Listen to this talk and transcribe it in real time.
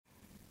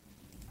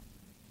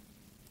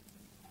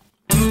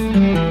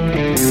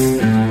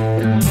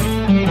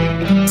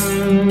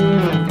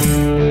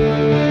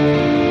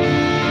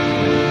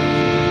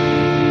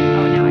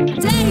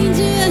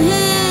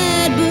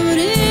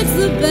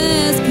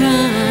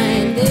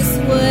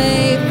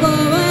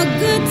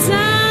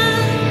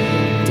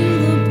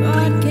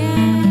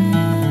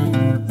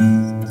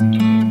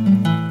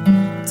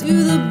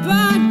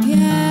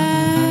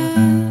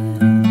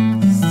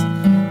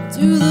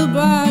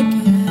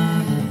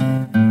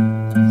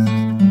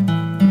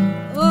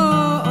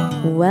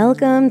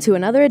Welcome to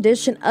another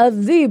edition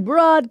of The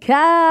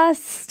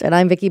Broadcast. And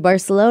I'm Vicky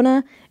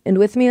Barcelona. And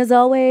with me, as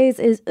always,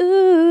 is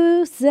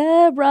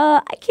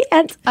Sarah. I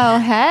can't. Oh,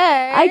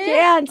 hey. I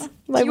can't.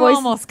 My you voice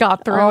almost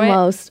got through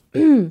almost.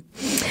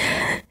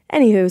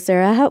 Anywho,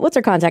 Sarah, what's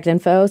our contact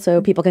info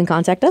so people can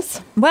contact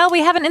us? Well, we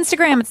have an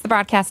Instagram. It's the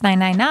Broadcast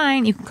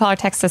 999. You can call or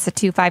text us at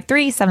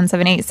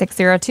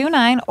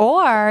 253-778-6029,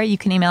 or you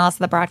can email us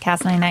at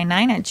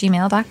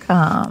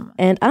thebroadcast999@gmail.com.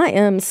 And I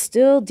am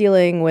still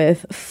dealing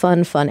with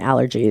fun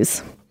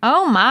allergies.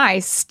 Oh, my.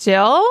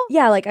 Still?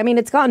 Yeah,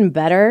 it's gotten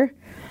better,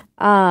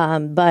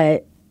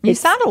 but... You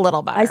sound a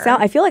little better.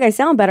 I feel like I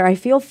sound better. I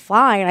feel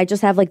fine. I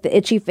just have the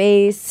itchy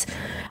face,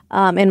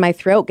 and my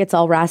throat gets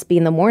all raspy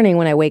in the morning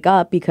when I wake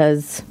up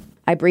because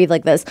I breathe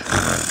like this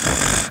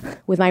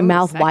with my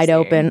mouth wide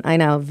open. I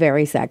know,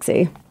 very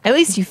sexy. At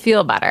least you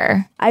feel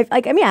better. I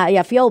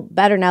feel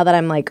better now that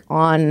I'm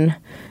on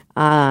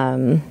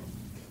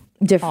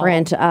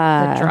different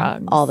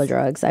drugs. All the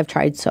drugs. I've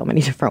tried so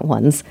many different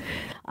ones,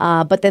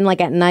 but then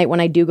at night when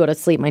I do go to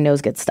sleep, my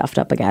nose gets stuffed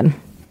up again.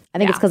 I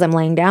think it's because I'm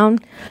laying down.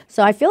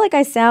 So I feel like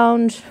I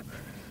sound,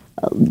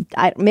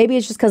 maybe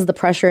it's just because of the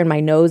pressure in my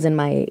nose and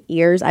my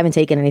ears. I haven't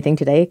taken anything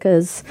today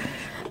because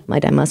my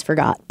dentist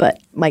forgot. But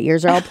my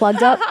ears are all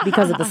plugged up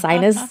because of the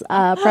sinus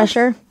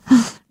pressure.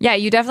 Yeah,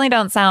 you definitely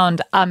don't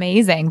sound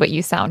amazing, but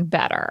you sound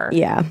better.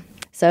 Yeah.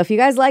 So if you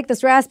guys like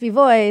this raspy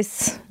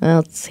voice, well,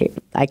 let's see.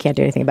 I can't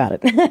do anything about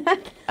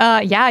it.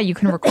 Yeah, you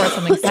can record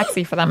something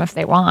sexy for them if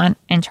they want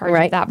and charge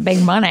you that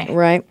big money.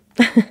 Right.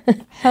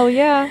 Hell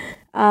yeah.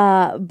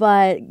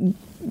 But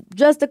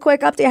just a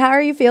quick update. How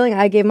are you feeling?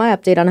 I gave my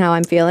update on how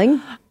I'm feeling.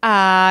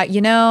 I'm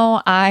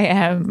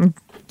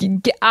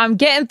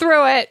getting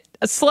through it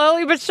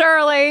slowly but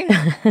surely.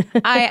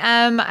 I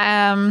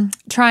am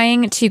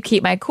trying to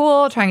keep my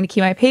cool, trying to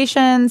keep my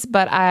patience,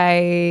 but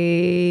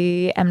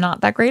I am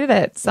not that great at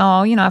it. So,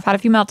 I've had a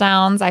few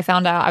meltdowns. I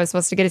found out I was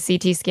supposed to get a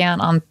CT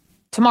scan on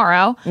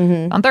tomorrow,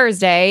 on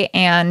Thursday,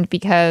 and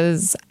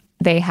because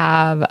they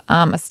have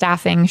a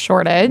staffing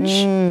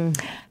shortage,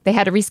 they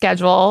had to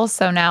reschedule,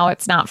 so now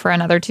it's not for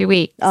another 2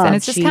 weeks. Oh, and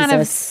it's just kind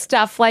of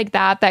stuff like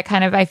that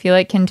kind of, I feel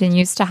like,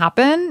 continues to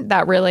happen.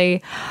 That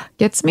really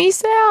gets me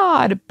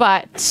sad.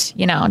 But,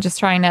 just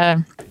trying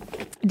to,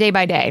 day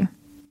by day.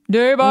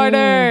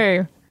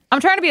 I'm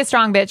trying to be a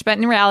strong bitch, but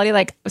in reality,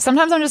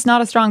 sometimes I'm just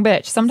not a strong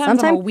bitch.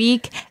 Sometimes I'm a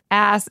weak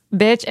ass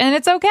bitch, and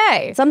it's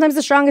okay. Sometimes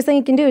the strongest thing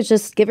you can do is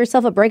just give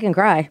yourself a break and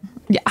cry.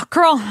 Yeah,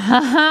 girl,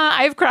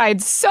 I've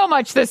cried so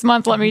much this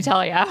month, let me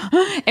tell you.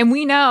 And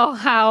we know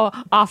how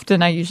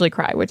often I usually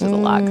cry, which is a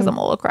lot because I'm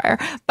a little crier.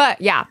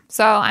 But yeah,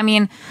 so I'm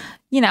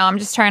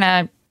just trying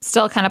to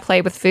still kind of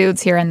play with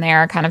foods here and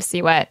there, kind of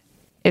see what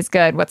is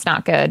good, what's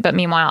not good. But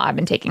meanwhile, I've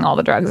been taking all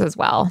the drugs as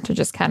well to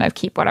just kind of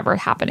keep whatever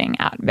happening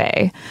at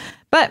bay.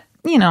 But,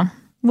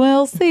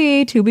 we'll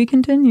see. To be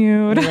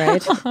continued.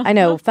 Right. I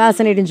know.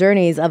 Fascinating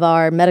journeys of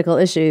our medical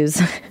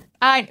issues.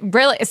 I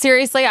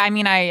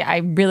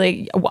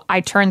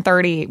turned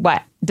 30,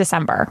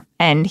 December,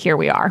 and here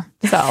we are.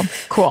 So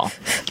cool.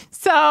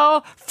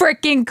 So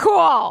freaking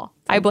cool.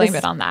 I blame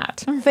it on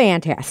that.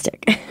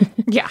 Fantastic.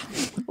 Yeah.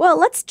 Well,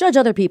 let's judge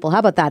other people. How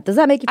about that? Does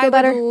that make you feel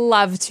better? I would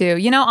love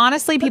to.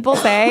 Honestly, people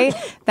say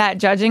that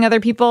judging other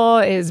people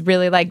is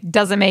really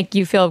doesn't make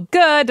you feel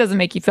good, doesn't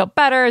make you feel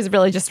better, is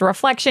really just a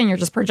reflection. You're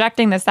just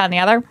projecting this, that, and the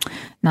other.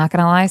 Not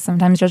going to lie,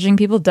 sometimes judging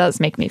people does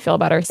make me feel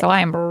better. So I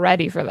am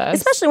ready for this.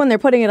 Especially when they're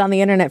putting it on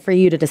the internet for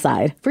you to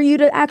decide, for you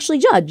to actually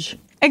judge.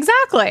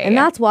 Exactly. And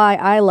that's why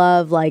I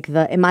love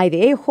Am I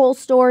the A-hole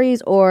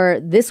stories,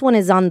 or this one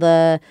is on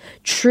the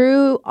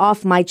true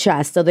off my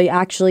chest. So they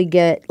actually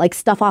get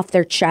stuff off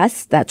their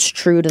chest that's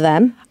true to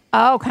them.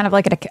 Oh, kind of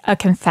like a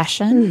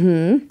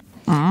confession?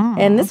 Mm-hmm.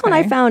 And this one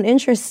I found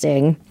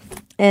interesting.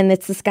 And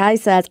it's this guy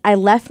says, I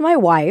left my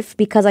wife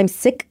because I'm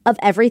sick of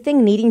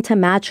everything needing to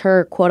match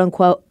her quote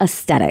unquote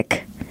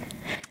aesthetic.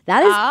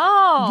 That is,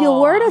 the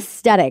word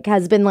aesthetic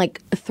has been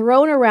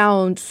thrown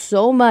around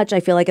so much,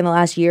 I feel like, in the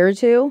last year or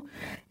two.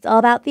 It's all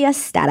about the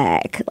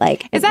aesthetic.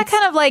 Is that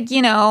kind of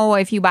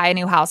if you buy a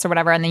new house or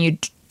whatever and then you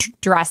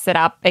dress it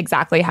up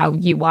exactly how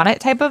you want it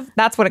type of,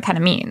 that's what it kind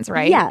of means,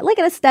 right? Yeah,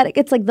 an aesthetic.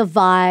 It's the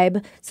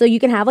vibe. So you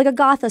can have a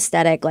goth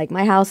aesthetic.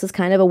 My house is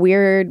kind of a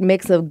weird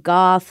mix of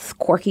goth,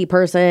 quirky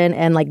person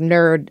and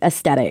nerd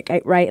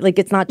aesthetic, right?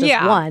 It's not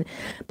just one.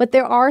 But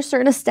there are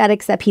certain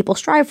aesthetics that people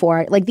strive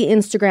for, like the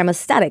Instagram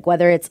aesthetic,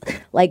 whether it's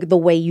the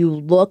way you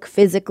look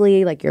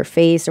physically, your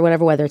face or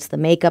whatever, whether it's the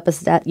makeup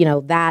aesthetic,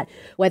 that,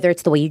 whether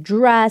it's the way you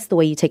dress, the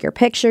way you take your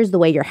pictures, the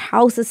way your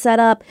house is set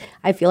up.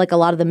 I feel a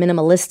lot of the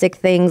minimalistic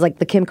things,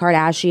 the Kim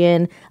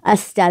Kardashian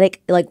aesthetic,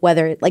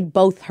 whether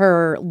both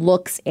her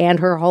looks and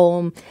her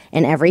home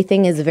and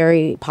everything is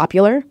very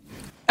popular.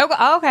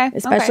 Oh, okay.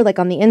 Especially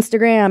on the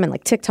Instagram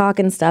and TikTok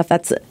and stuff.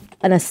 That's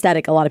an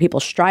aesthetic a lot of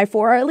people strive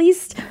for, or at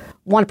least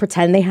want to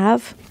pretend they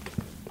have.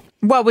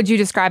 What would you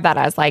describe that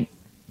as?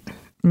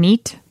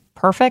 Neat?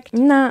 Perfect?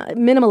 Nah,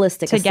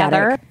 minimalistic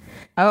together. Aesthetic.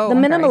 Oh, the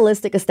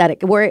minimalistic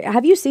aesthetic. Where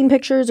have you seen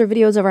pictures or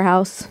videos of our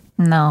house?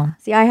 No.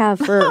 See, I have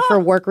for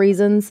work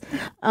reasons.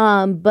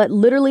 But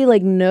literally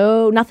like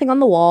nothing on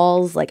the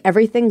walls. Like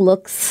everything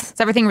looks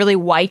Is everything really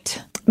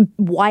white?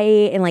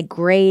 white and like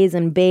grays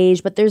and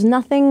beige, but there's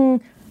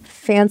nothing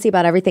fancy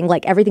about everything.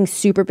 Like everything's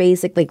super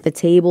basic, like the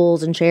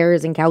tables and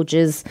chairs and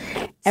couches.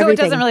 So it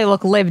doesn't really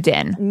look lived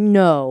in.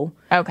 No.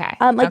 Okay.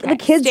 Like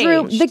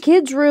the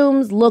kids'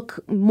 rooms look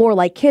more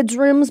like kids'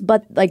 rooms,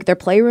 but like their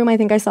playroom, I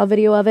think I saw a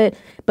video of it,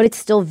 but it's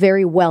still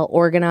very well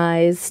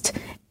organized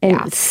and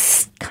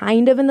it's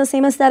kind of in the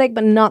same aesthetic,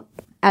 but not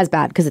as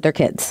bad because they're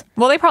kids.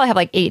 Well, they probably have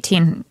like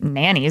 18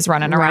 nannies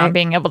running around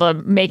being able to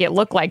make it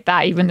look like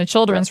that, even the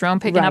children's room,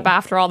 picking up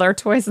after all their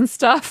toys and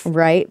stuff.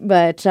 Right.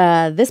 But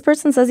this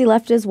person says he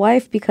left his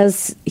wife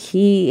because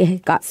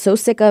he got so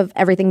sick of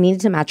everything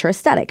needed to match her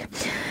aesthetic.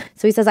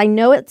 So he says, I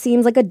know it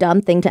seems like a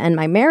dumb thing to end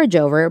my marriage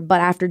over,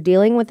 but after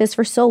dealing with this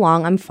for so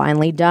long, I'm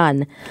finally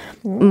done.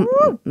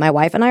 My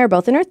wife and I are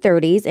both in our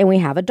 30s and we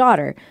have a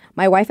daughter.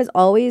 My wife has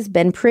always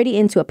been pretty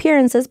into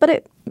appearances, but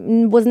it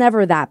was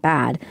never that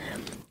bad.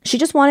 She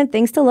just wanted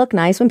things to look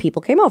nice when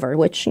people came over,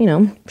 which,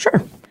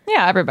 sure.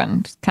 Yeah,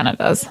 everyone kind of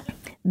does.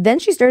 Then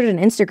she started an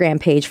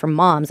Instagram page for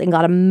moms and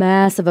got a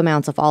massive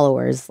amounts of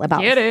followers,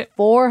 about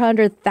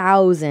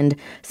 400,000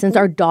 since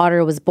our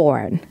daughter was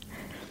born.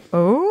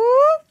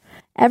 Oh.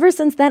 Ever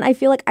since then, I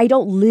feel like I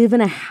don't live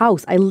in a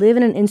house. I live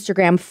in an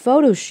Instagram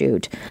photo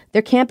shoot.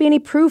 There can't be any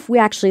proof we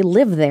actually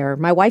live there.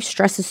 My wife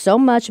stresses so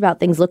much about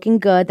things looking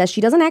good that she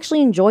doesn't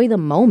actually enjoy the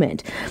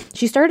moment.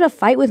 She started a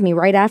fight with me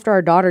right after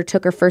our daughter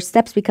took her first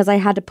steps because I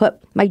had to put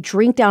my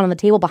drink down on the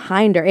table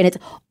behind her and it's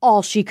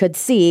all she could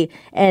see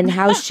and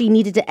how she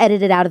needed to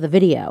edit it out of the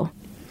video.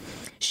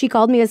 She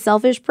called me a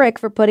selfish prick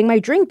for putting my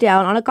drink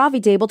down on a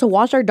coffee table to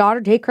watch our daughter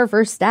take her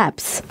first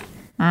steps.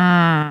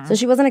 So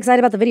she wasn't excited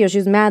about the video. She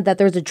was mad that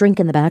there was a drink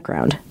in the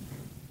background.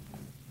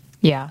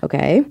 Yeah.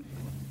 Okay.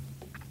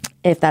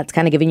 If that's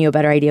kind of giving you a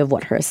better idea of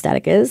what her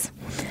aesthetic is.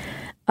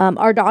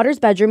 Our daughter's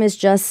bedroom is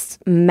just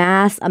a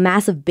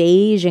massive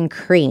beige and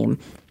cream.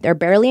 There are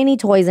barely any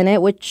toys in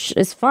it, which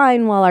is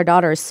fine while our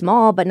daughter is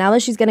small. But now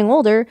that she's getting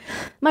older,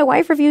 my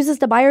wife refuses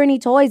to buy her any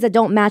toys that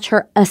don't match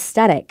her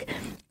aesthetic.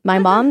 My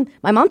mom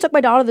took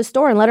my daughter to the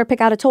store and let her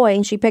pick out a toy,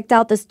 and she picked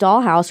out this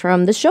dollhouse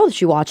from the show that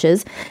she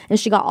watches, and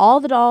she got all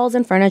the dolls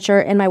and furniture,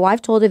 and my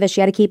wife told her that she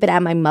had to keep it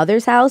at my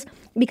mother's house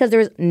because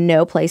there's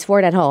no place for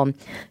it at home.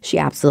 She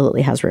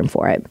absolutely has room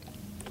for it.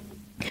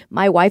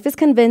 My wife is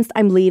convinced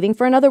I'm leaving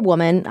for another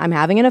woman, I'm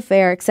having an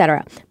affair,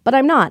 etc. But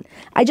I'm not.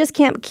 I just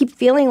can't keep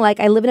feeling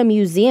like I live in a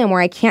museum where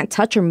I can't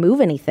touch or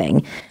move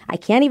anything. I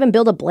can't even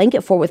build a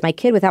blanket fort with my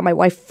kid without my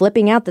wife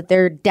flipping out that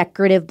they're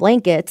decorative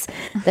blankets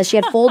that she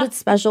had folded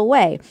special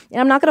way. And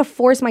I'm not going to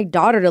force my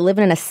daughter to live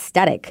in an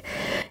aesthetic.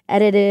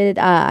 Edited,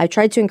 I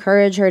tried to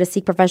encourage her to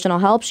seek professional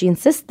help. She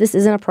insists this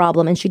isn't a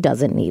problem and she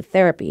doesn't need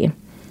therapy.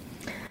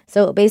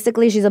 So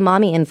basically, she's a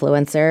mommy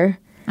influencer.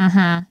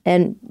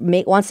 And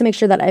wants to make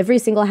sure that every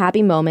single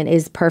happy moment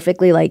is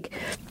perfectly like,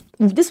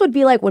 this would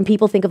be like when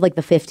people think of like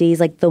the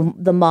 50s, like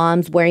the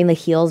moms wearing the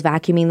heels,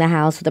 vacuuming the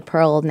house with a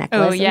pearl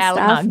necklace. Oh, yeah, and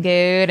stuff. looking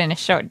good and a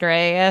short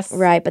dress.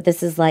 Right, but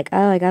this is like,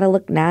 oh, I gotta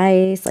look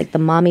nice, like the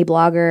mommy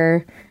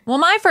blogger. Well,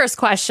 my first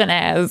question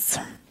is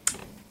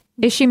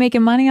she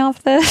making money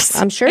off this?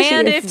 I'm sure she is.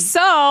 And if so,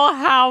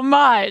 how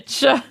much?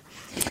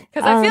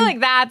 Because I feel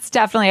like that's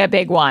definitely a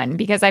big one.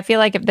 Because I feel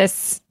like if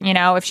this,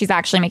 if she's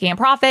actually making a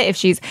profit, if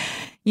she's,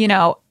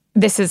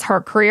 this is her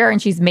career and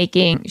she's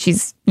making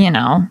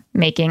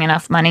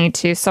enough money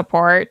to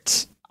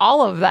support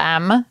all of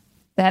them,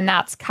 then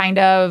that's kind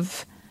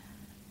of,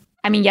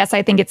 yes,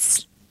 I think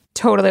it's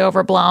totally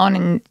overblown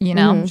and,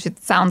 it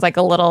sounds like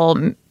a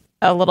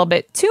little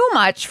bit too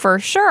much for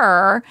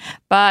sure.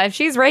 But if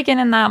she's raking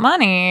in that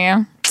money,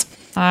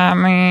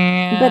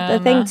 but the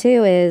thing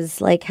too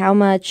is like how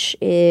much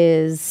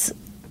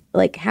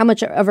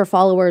of her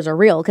followers are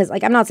real? Because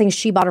I'm not saying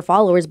she bought her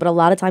followers, but a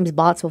lot of times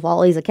bots will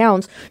follow these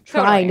accounts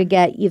trying to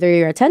get either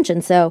your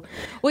attention. So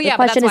the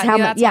question is how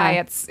much.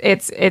 Yeah,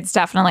 it's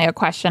definitely a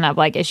question of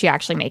like, is she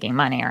actually making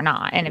money or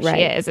not? And if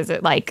she is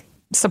it like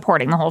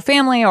supporting the whole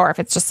family, or if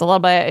it's just a little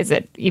bit, is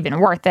it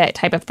even worth it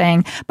type of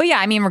thing? But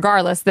yeah,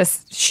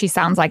 regardless, she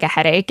sounds like a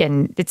headache,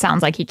 and it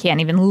sounds like he can't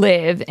even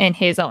live in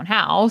his own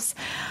house.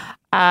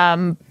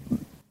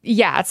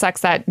 Yeah, it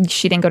sucks that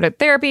she didn't go to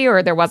therapy,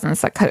 or there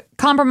wasn't a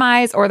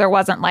compromise, or there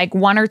wasn't like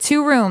one or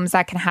two rooms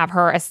that can have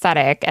her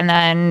aesthetic, and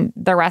then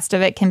the rest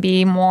of it can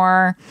be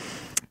more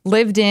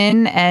lived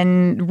in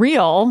and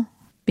real,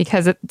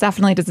 because it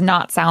definitely does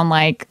not sound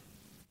like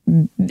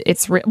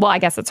it's real. Well, I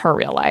guess it's her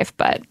real life,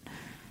 but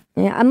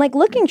yeah, I'm like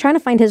trying to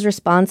find his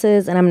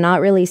responses, and I'm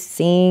not really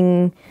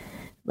seeing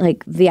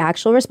like the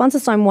actual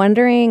responses. So I'm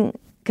wondering,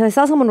 because I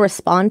saw someone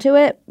respond to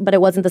it, but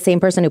it wasn't the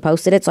same person who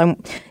posted it. So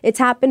it's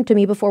happened to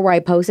me before where I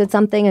posted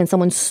something and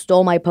someone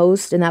stole my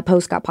post and that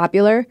post got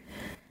popular.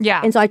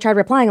 Yeah. And so I tried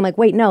replying. I'm like,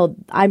 wait, no,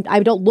 I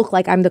don't look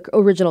like I'm the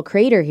original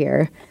creator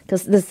here,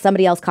 because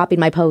somebody else copied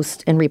my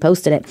post and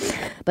reposted it.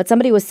 But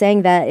somebody was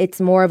saying that it's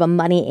more of a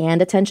money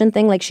and attention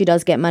thing. Like she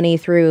does get money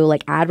through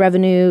like ad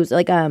revenues,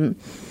 like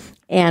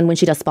and when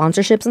she does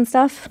sponsorships and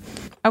stuff.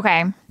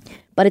 Okay.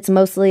 But it's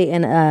mostly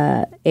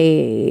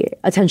a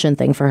attention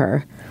thing for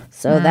her.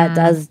 So that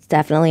does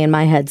definitely, in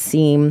my head,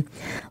 seem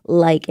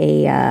like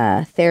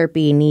a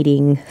therapy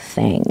needing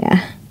thing.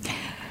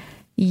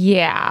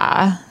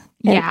 Yeah.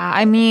 Yeah.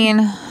 I mean,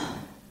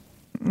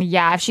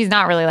 yeah, if she's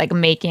not really like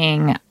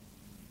making,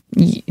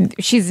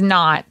 she's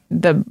not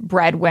the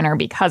breadwinner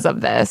because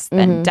of this,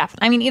 then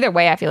definitely, I mean, either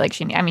way, I feel like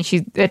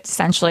she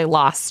essentially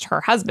lost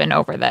her husband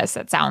over this,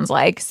 it sounds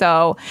like.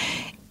 So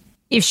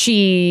if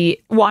she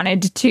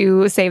wanted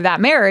to save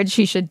that marriage,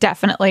 she should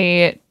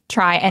definitely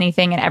try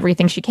anything and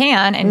everything she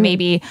can. And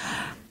maybe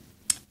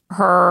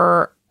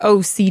her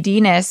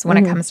OCD-ness when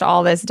it comes to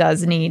all this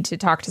does need to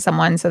talk to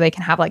someone so they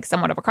can have like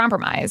somewhat of a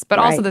compromise. But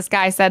also this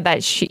guy said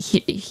that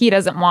he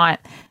doesn't want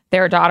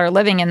their daughter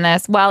living in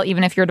this. Well,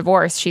 even if you're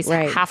divorced, she's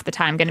half the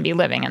time going to be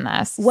living in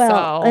this.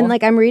 Well, and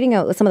like I'm reading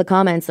out some of the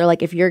comments, they're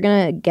like, if you're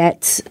going to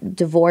get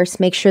divorced,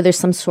 make sure there's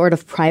some sort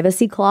of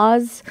privacy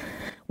clause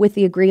with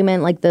the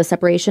agreement, like the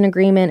separation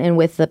agreement and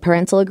with the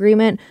parental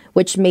agreement,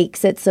 which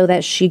makes it so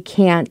that she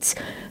can't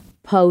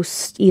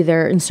post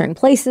either in certain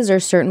places or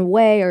a certain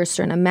way or a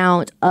certain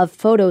amount of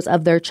photos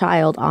of their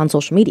child on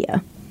social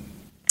media.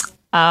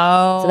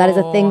 Oh. So that is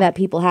a thing that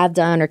people have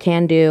done or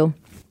can do.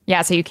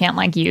 Yeah, so you can't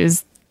like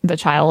use the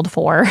child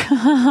for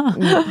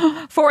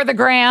for the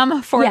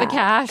gram, for the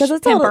cash,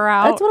 pimp her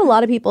out. That's what a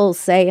lot of people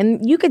say.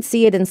 And you could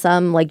see it in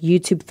some like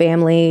YouTube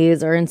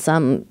families or in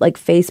some like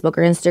Facebook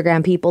or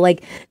Instagram people.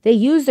 Like they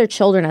use their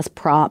children as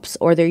props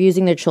or they're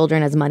using their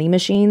children as money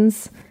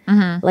machines.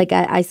 Like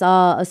I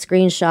saw a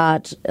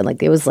screenshot,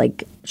 like it was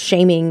like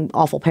shaming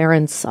awful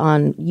parents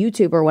on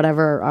YouTube or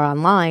whatever or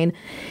online.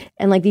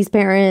 And like these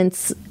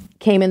parents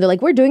came in, they're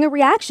like, we're doing a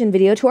reaction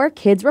video to our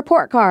kids'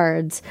 report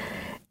cards.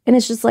 And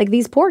it's just like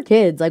these poor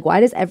kids, like why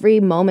does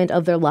every moment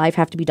of their life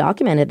have to be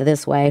documented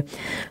this way?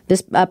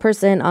 This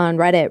person on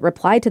Reddit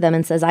replied to them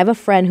and says, I have a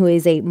friend who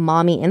is a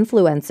mommy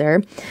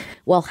influencer.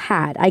 Well,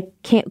 I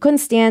couldn't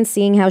stand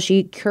seeing how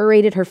she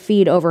curated her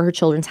feed over her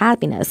children's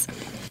happiness.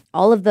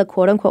 All of the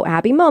quote-unquote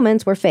happy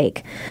moments were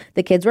fake.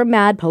 The kids were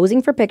mad,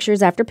 posing for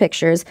pictures after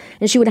pictures,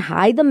 and she would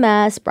hide the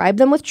mess, bribe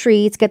them with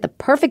treats, get the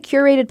perfect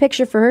curated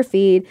picture for her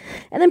feed,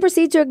 and then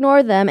proceed to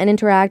ignore them and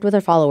interact with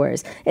her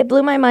followers. It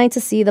blew my mind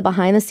to see the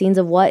behind the scenes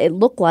of what it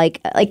looked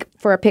like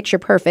for a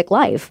picture-perfect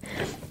life.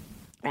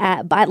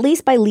 But at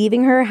least by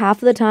leaving her half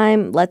of the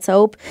time, let's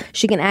hope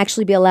she can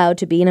actually be allowed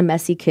to be in a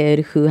messy kid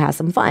who has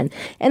some fun.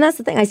 And that's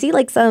the thing. I see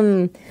like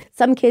some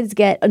kids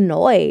get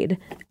annoyed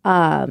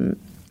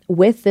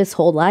with this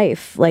whole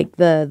life, like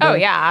oh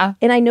yeah.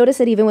 And I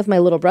notice it even with my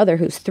little brother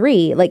who's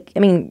 3. Like,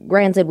 I mean,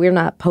 granted, we're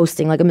not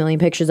posting like a million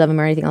pictures of him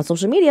or anything on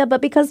social media,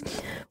 but because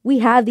we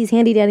have these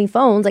handy dandy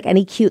phones, like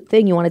any cute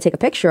thing you want to take a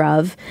picture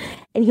of,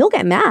 and he'll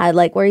get mad,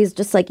 like where he's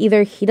just like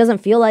either he doesn't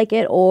feel like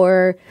it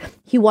or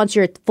he wants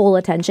your full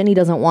attention. He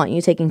doesn't want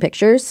you taking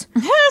pictures.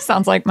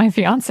 Sounds like my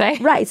fiance.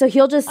 Right. So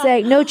he'll just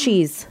say, no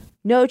cheese,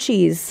 no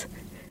cheese.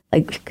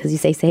 Like, because you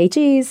say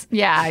cheese.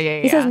 Yeah.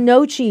 He says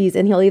no cheese,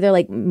 and he'll either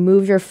like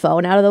move your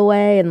phone out of the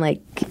way and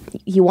like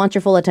he wants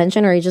your full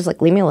attention, or he's just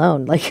like, leave me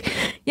alone. Like,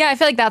 yeah, I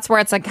feel like that's where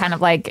it's like kind of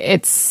like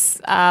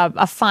it's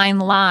a fine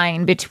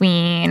line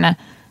between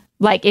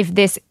like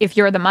if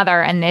you're the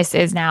mother and this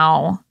is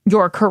now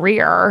your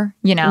career,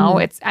 you know,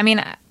 it's, I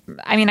mean,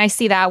 I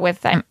see that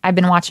with, I've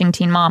been watching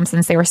Teen Mom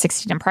since they were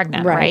 16 and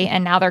pregnant, right?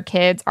 And now their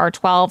kids are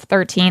 12,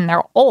 13,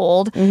 they're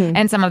old.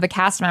 And some of the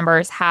cast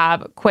members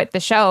have quit the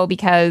show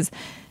because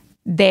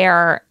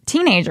they're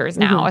teenagers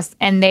now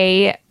and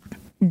they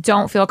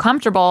don't feel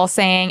comfortable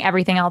saying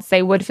everything else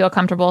they would feel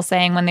comfortable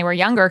saying when they were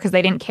younger because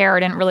they didn't care,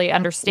 didn't really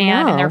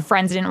understand, and their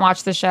friends didn't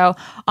watch the show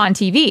on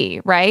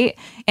TV, right?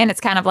 And it's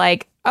kind of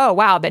like, oh,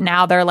 wow, but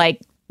now they're like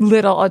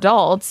little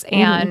adults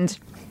and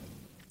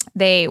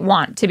they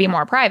want to be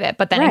more private.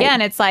 But then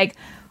again, it's like,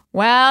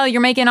 well,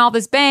 you're making all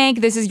this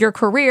bank. This is your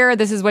career.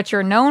 This is what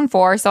you're known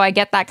for. So I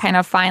get that kind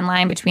of fine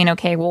line between,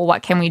 okay, well,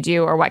 what can we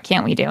do or what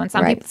can't we do? And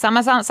some people, some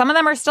of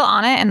them are still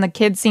on it, and the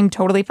kids seem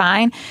totally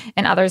fine,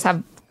 and others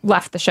have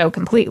left the show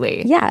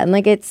completely. Yeah, and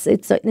like it's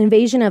an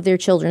invasion of their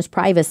children's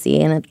privacy,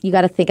 and you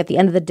got to think at the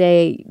end of the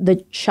day, the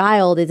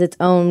child is its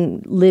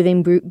own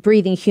living,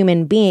 breathing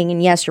human being,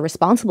 and yes, you're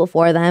responsible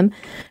for them,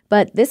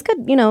 but this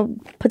could, you know,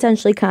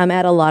 potentially come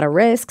at a lot of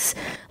risks,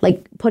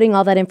 like putting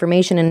all that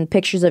information and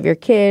pictures of your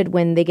kid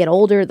when they get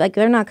older, like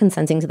they're not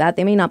consenting to that.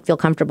 They may not feel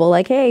comfortable,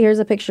 like, hey, here's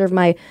a picture of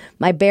my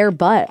bare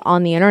butt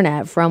on the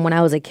internet from when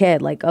I was a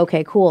kid. Like,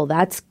 okay, cool,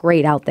 that's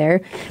great out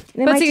there.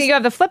 But see, you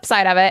have the flip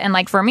side of it, and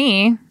like for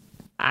me,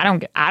 I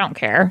don't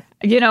care.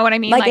 You know what I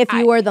mean? Like if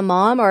you were the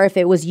mom or if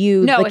it was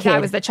you, no, the if kid. I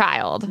was the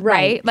child,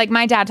 right? Like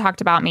my dad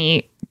talked about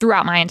me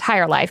throughout my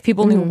entire life.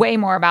 People knew way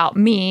more about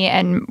me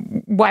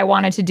and what I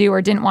wanted to do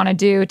or didn't want to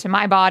do to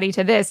my body,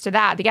 to this, to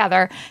that, the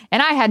other.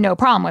 And I had no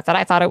problem with it.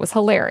 I thought it was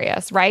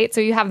hilarious, right?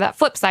 So you have that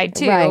flip side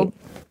too,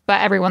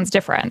 but everyone's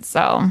different.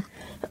 So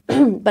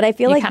but I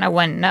feel like you kind of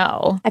wouldn't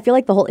know. I feel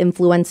like the whole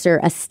influencer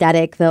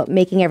aesthetic, the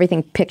making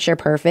everything picture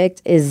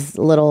perfect is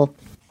a little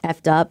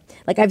effed up.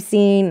 Like I've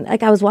seen,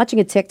 like I was watching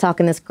a TikTok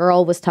and this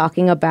girl was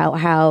talking about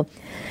how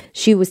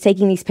she was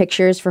taking these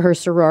pictures for her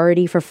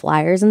sorority for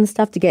flyers and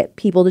stuff to get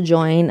people to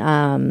join.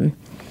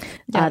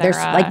 There's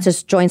like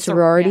just join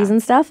sororities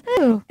and stuff.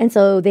 Ooh. And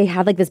so they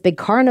had like this big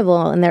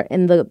carnival and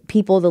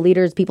the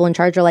leaders, people in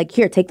charge are like,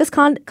 here, take this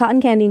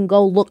cotton candy and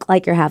go look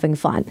like you're having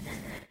fun.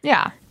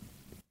 Yeah.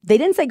 They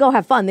didn't say go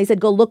have fun. They said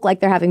go look like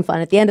they're having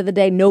fun. At the end of the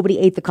day, nobody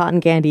ate the cotton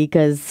candy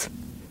because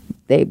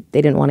they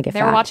didn't want to get fat.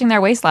 They were watching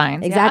their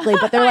waistlines. Exactly,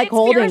 but they're like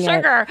holding pure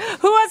sugar.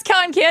 Who has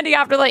cotton candy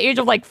after the age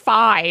of like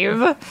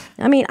 5?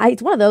 I mean,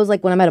 it's one of those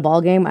like when I'm at a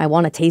ball game, I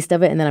want a taste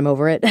of it and then I'm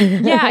over it.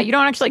 Yeah, you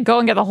don't actually go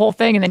and get the whole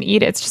thing and then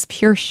eat it. It's just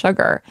pure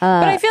sugar.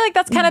 But I feel like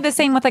that's kind of the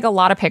same with like a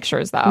lot of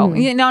pictures though.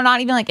 You know, not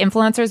even like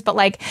influencers, but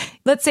like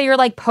let's say you're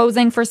like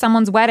posing for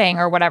someone's wedding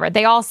or whatever.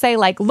 They all say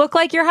like, look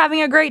like you're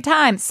having a great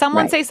time.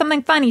 Someone say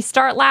something funny,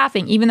 start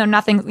laughing, even though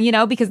nothing, you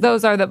know, because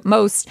those are the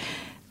most,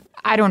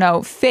 I don't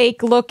know,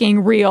 fake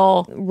looking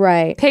real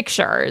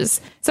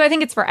pictures. So I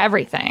think it's for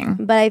everything.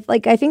 But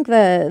I think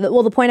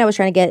the point I was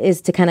trying to get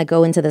is to kind of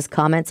go into this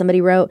comment somebody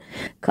wrote.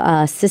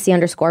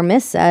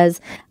 Sissy_Miss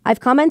says,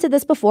 I've commented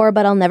this before,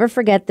 but I'll never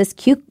forget this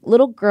cute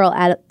little girl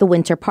at the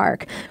winter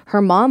park.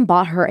 Her mom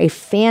bought her a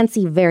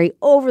fancy, very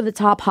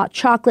over-the-top hot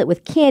chocolate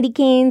with candy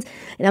canes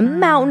and a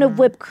mountain of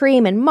whipped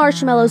cream and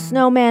marshmallow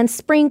snowman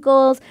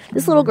sprinkles.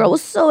 This little girl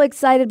was so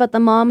excited, but the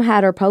mom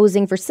had her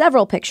posing for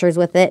several pictures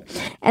with it.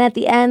 And at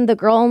the end, the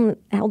girl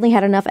only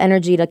had enough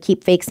energy to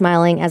keep fake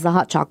smiling as the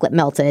hot chocolate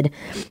melted.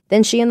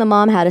 Then she and the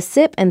mom had a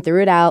sip and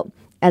threw it out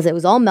as it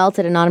was all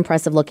melted and not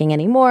impressive looking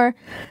anymore.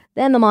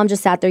 Then the mom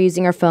just sat there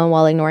using her phone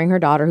while ignoring her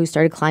daughter, who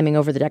started climbing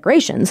over the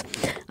decorations.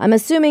 I'm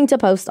assuming to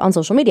post on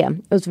social media.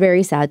 It was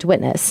very sad to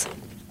witness.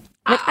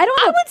 Like, I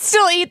would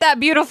still eat that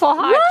beautiful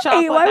hot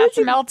chocolate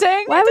that's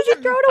melting. Why would you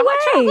throw it away?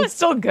 Hot chocolate's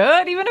still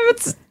good, even if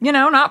it's, you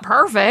know, not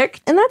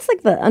perfect. And that's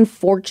like the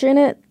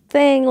unfortunate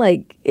thing.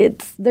 Like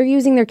they're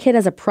using their kid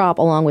as a prop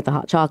along with the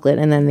hot chocolate,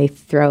 and then they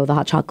throw the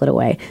hot chocolate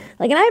away.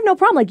 Like, and I have no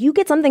problem. Like, you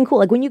get something cool.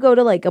 Like when you go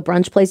to like a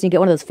brunch place and you get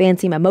one of those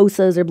fancy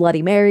mimosas or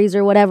Bloody Marys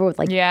or whatever with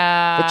like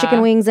the chicken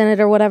wings in it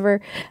or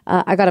whatever.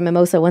 I got a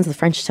mimosa once with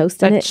French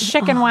toast in it.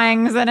 Chicken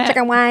wangs in it.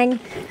 Chicken wang.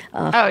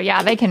 Oh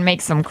yeah, they can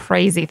make some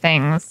crazy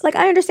things. Like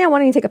I understand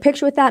wanting to take a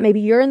picture with that. Maybe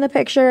you're in the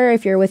picture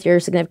if you're with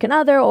your significant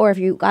other, or if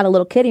you got a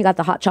little kid and you got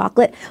the hot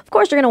chocolate. Of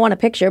course, you're gonna want a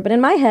picture. But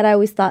in my head, I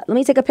always thought, let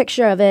me take a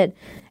picture of it.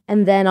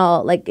 And then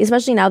I'll, like,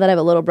 especially now that I have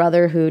a little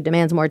brother who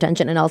demands more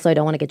attention and also I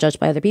don't want to get judged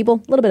by other people.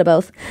 A little bit of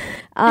both.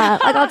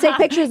 Like, I'll take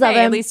pictures of him.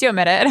 At least you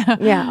admit it.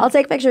 Yeah, I'll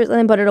take pictures and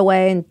then put it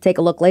away and take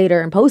a look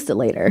later and post it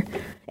later.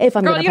 If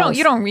I'm going to post.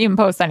 You don't even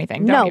post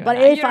anything. No, but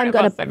if I'm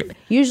going to,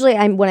 usually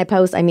when I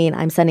post, I mean,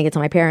 I'm sending it to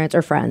my parents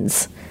or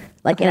friends.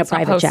 Like in a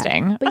private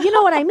chat. But you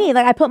know what I mean?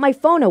 Like I put my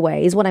phone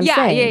away is what I'm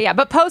saying. Yeah.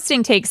 But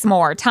posting takes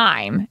more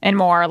time and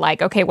more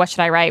like, okay, what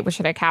should I write? What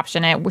should I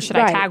caption it? What should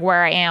I tag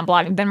where I am?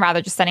 Blogging, than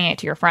rather just sending it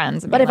to your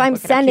friends. But if I'm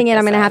sending it,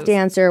 I'm going to have to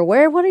answer,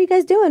 what are you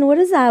guys doing? What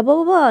is that? Blah,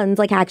 blah, blah. And it's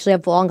like actually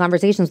have long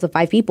conversations with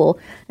 5 people.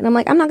 And I'm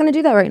like, I'm not going to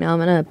do that right now. I'm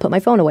going to put my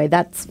phone away.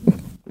 That's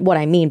what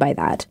I mean by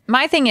that.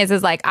 My thing is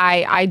like,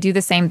 I do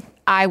the same.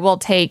 I will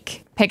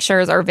take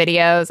pictures or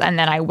videos and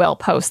then I will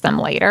post them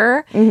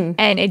later. Mm-hmm.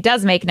 And it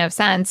does make no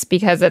sense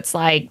because it's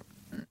like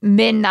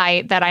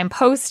midnight that I'm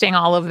posting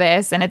all of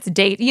this and it's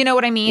date, you know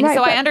what I mean? Right,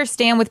 so I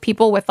understand with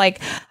people with like,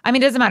 I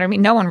mean, it doesn't matter to me.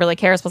 No one really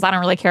cares because I don't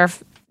really care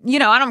if, you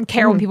know, I don't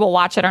care when people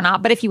watch it or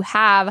not. But if you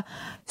have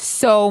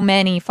so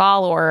many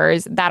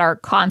followers that are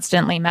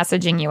constantly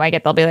messaging you, I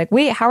get they'll be like,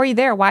 wait, how are you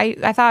there? Why?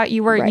 I thought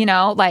you were, you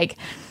know, like.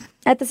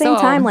 At the same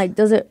time, like,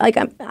 does it, like,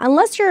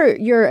 unless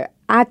you're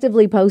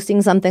actively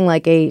posting something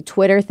like a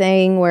Twitter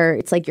thing where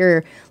it's like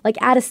you're like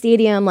at a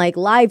stadium, like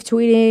live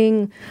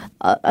tweeting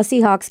a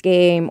Seahawks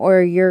game,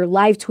 or you're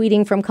live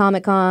tweeting from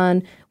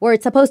Comic-Con where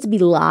it's supposed to be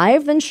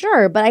live, then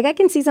sure. But I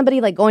can see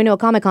somebody like going to a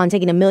Comic-Con,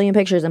 taking a million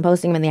pictures and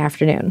posting them in the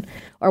afternoon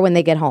or when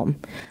they get home,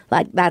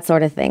 like that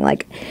sort of thing.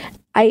 Like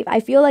I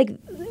feel like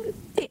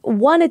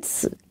one,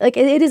 it's like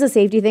it is a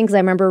safety thing because I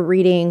remember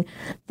reading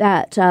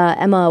that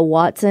Emma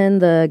Watson,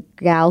 the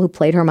gal who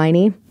played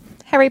Hermione,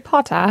 Harry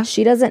Potter,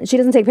 she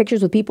doesn't take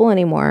pictures with people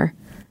anymore.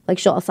 Like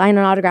she'll sign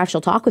an autograph,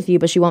 she'll talk with you,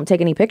 but she won't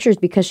take any pictures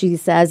because she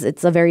says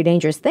it's a very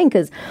dangerous thing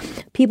because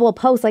people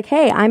post like,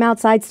 hey, I'm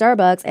outside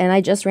Starbucks and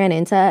I just ran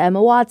into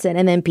Emma Watson.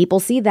 And then people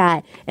see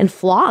that and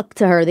flock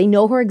to her. They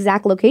know her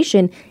exact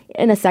location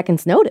in a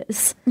second's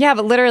notice. Yeah,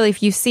 but literally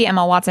if you see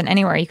Emma Watson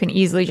anywhere, you can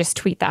easily just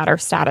tweet that or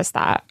status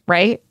that,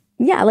 right?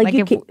 Yeah, like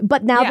you can,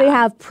 but now they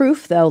have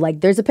proof though. Like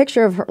there's a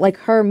picture of her, like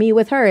me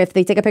with her. If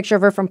they take a picture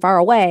of her from far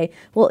away,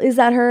 well, is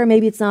that her?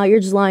 Maybe it's not.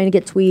 You're just lying to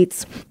get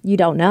tweets. You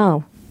don't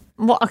know.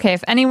 Well, okay.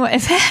 If anyone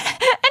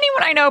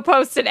I know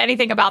posted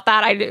anything about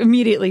that, I'd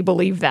immediately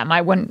believe them.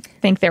 I wouldn't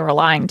think they were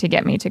lying to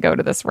get me to go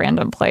to this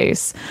random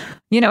place.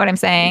 You know what I'm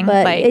saying?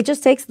 But like, it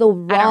just takes the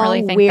wrong, I don't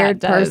really think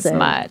weird that does person.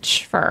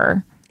 Much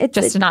for.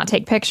 just to not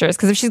take pictures.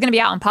 Because if she's going to be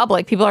out in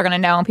public, people are going to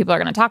know and people are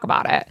going to talk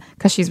about it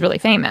because she's really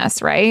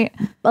famous, right?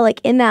 But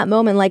like in that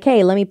moment, like,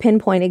 hey, let me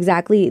pinpoint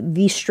exactly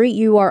the street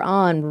you are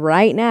on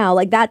right now.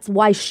 Like that's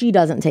why she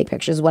doesn't take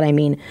pictures, is what I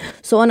mean.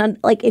 So on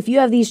like if you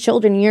have these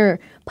children, you're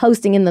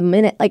posting in the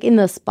minute, like in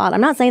the spot.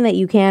 I'm not saying that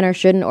you can or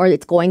shouldn't or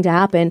it's going to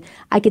happen.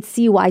 I could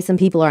see why some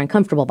people are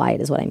uncomfortable by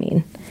it, is what I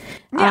mean.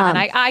 Yeah, and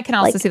I can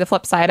also see the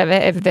flip side of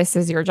it. If this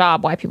is your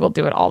job, why people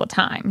do it all the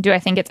time. Do I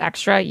think it's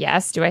extra?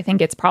 Yes. Do I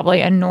think it's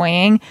probably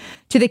annoying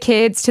to the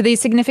kids, to the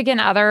significant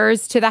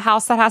others, to the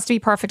house that has to be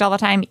perfect all the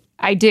time?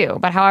 I do.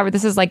 But however,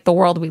 this is like the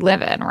world we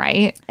live in,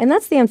 right? And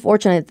that's the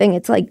unfortunate thing.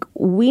 It's like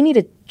we need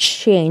to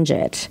change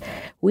it.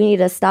 We need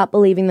to stop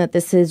believing that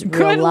this is real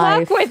Good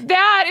life. luck with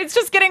that. It's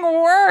just getting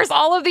worse.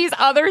 All of these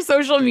other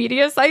social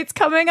media sites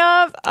coming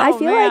up. I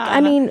feel like,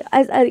 I mean,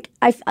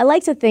 I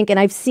like to think, and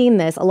I've seen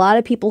this, a lot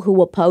of people who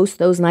will post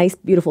those nice,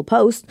 beautiful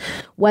posts,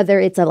 whether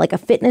it's like a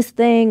fitness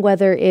thing,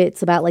 whether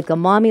it's about like a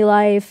mommy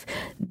life,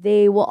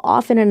 they will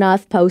often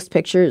enough post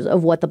pictures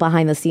of what the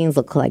behind the scenes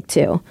look like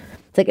too.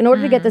 It's like, in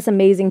order to get this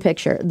amazing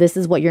picture, this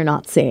is what you're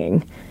not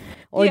seeing.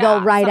 Or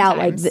they'll write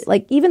sometimes. Out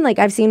like even like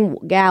I've seen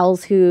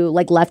gals who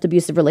like left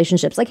abusive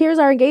relationships. Like, here's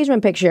our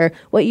engagement picture.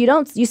 What you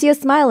don't, you see us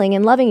smiling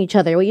and loving each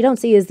other. What you don't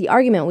see is the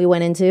argument we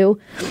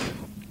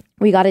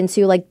got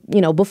into like,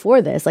 you know,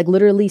 before this, like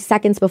literally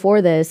seconds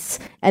before this.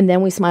 And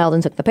then we smiled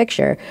and took the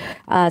picture.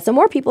 So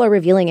more people are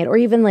revealing it, or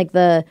even like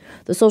the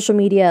social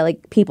media,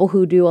 like people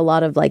who do a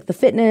lot of like the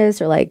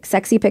fitness or like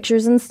sexy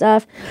pictures and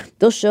stuff.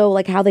 They'll show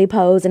like how they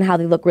pose and how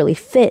they look really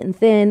fit and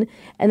thin.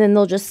 And then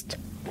they'll just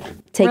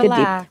take a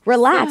deep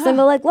relax and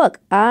they're like, look,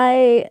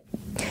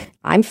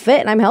 I'm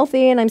fit and I'm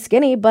healthy and I'm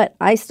skinny, but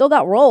I still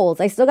got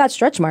rolls. I still got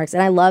stretch marks.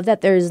 And I love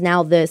that there's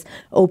now this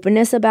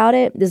openness about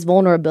it, this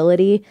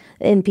vulnerability,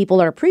 and people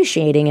are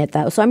appreciating it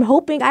though. So I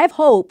have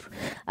hope.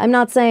 I'm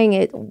not saying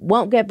it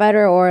won't get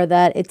better or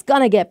that it's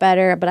going to get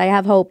better, but I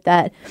have hope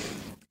that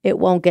it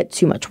won't get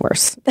too much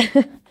worse.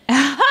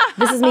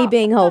 This is me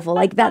being hopeful,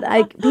 like that.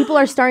 People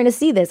are starting to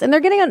see this, and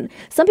they're getting.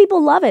 Some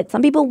people love it.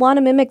 Some people want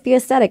to mimic the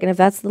aesthetic, and if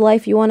that's the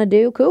life you want to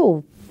do,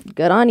 cool,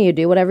 good on you.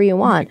 Do whatever you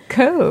want.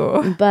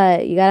 Cool.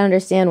 But you gotta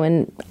understand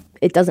when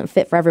it doesn't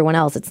fit for everyone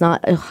else. It's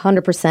not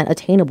 100%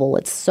 attainable.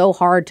 It's so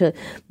hard to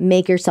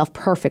make yourself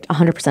perfect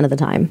 100% of the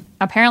time.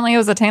 Apparently, it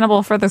was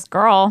attainable for this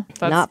girl.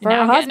 That's not for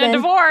her husband. Getting a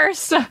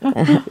divorce.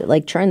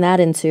 Like turn that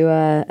into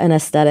an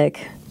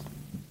aesthetic.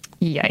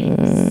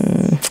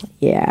 Yikes.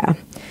 Yeah.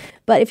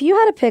 But if you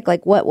had to pick,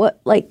 like,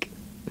 what, like,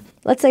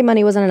 let's say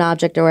money wasn't an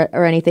object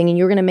or anything, and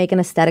you were going to make an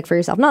aesthetic for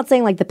yourself. I'm not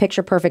saying, like, the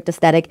picture-perfect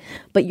aesthetic,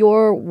 but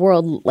your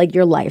world, like,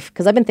 your life.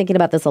 Because I've been thinking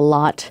about this a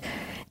lot,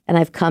 and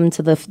I've come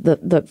to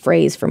the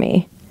phrase for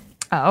me.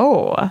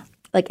 Oh.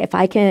 Like, if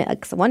I can,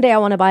 one day I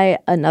want to buy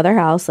another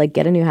house, like,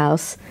 get a new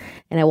house,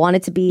 and I want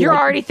it to be... You're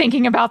like, already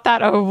thinking about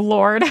that, oh,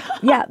 Lord.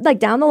 Yeah, like,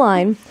 down the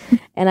line.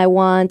 And I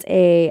want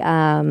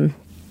a,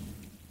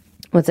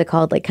 what's it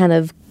called? Like, kind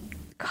of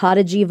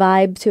cottagey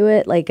vibe to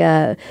it, like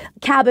a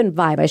cabin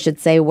vibe, I should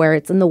say, where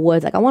it's in the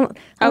woods. Like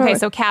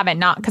so cabin,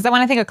 not because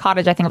when I think of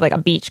cottage, I think of like a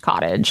beach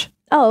cottage.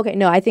 Oh, okay.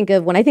 No,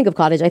 when I think of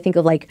cottage, I think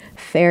of like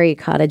fairy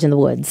cottage in the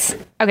woods.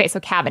 Okay, so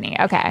cabiny.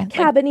 Okay,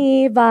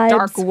 cabiny vibes,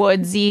 dark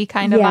woodsy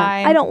kind of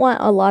vibe. I don't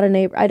want a lot of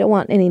I don't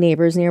want any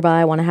neighbors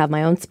nearby. I want to have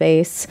my own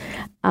space.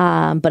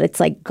 But it's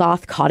like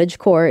goth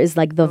cottagecore is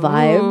like the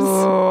vibes.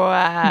 Ooh.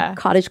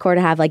 Cottagecore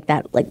to have like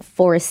that like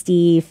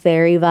foresty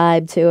fairy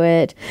vibe to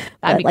it.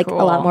 That'd be like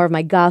cool. A lot more of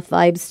my goth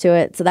vibes to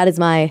it. So that is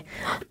my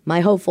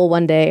hopeful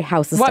one day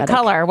house aesthetic.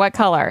 What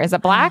color? Is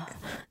it black?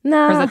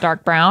 No. Or is it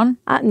dark brown?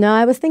 No,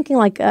 I was thinking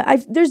like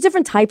there's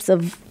different types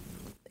of.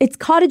 It's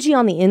cottagey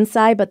on the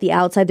inside, but the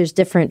outside there's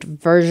different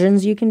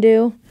versions you can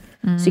do.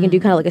 So you can do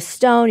kind of like a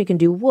stone, you can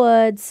do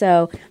wood,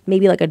 so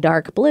maybe like a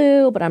dark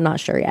blue, but I'm not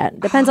sure yet.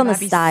 Depends on the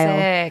style.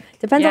 Sick.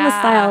 Depends on the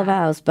style of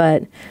house,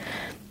 but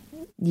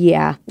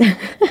yeah.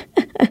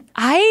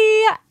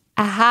 I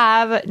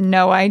have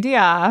no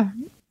idea.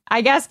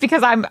 I guess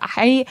because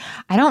I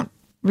don't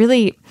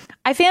really,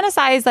 I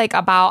fantasize like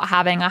about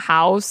having a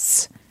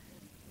house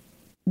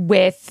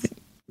with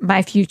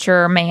my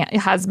future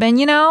husband,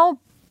 you know,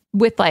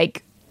 with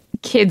like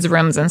kids'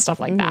 rooms and stuff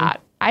like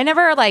that. I've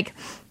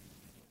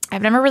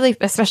never really,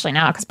 especially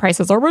now because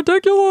prices are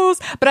ridiculous,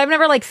 but I've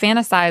never like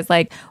fantasized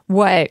like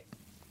what,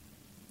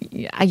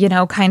 you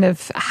know, kind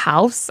of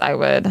house I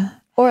would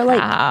or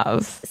like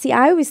have. See,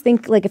 I always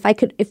think like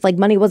if like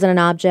money wasn't an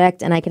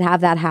object and I could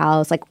have that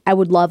house, like I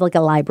would love like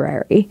a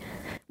library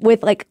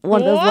with like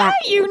one of those. What,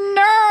 you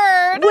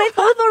nerd? With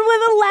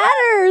the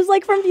ladders,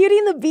 like from Beauty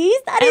and the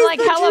Beast. That is like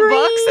the hella dream.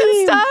 books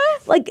and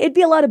stuff. Like it'd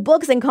be a lot of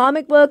books and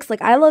comic books.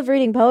 Like I love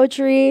reading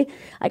poetry.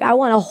 Like I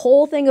want a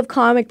whole thing of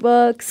comic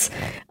books.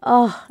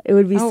 Oh, it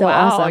would be so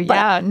awesome.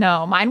 Yeah,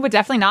 no, mine would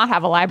definitely not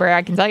have a library.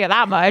 I can tell you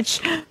that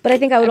much. But I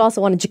think I would also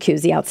want a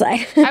jacuzzi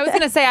outside. I was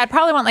gonna say I'd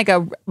probably want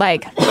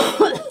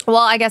well,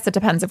 I guess it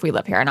depends if we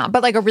live here or not.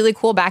 But like a really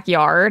cool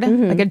backyard,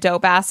 like a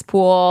dope ass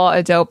pool,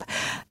 a dope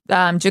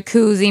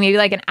jacuzzi, maybe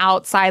like an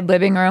outside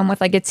living room with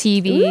like a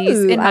TV.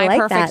 Ooh, in my like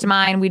perfect that.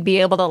 mind, we'd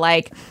be able to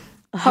like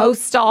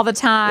host all the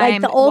time.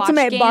 Like the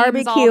ultimate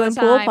barbecue and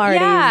pool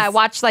parties. Yeah,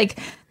 watch like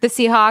the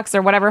Seahawks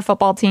or whatever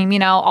football team,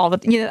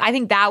 I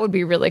think that would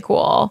be really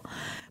cool.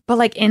 But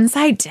like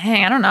inside,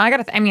 dang, I don't know.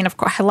 Of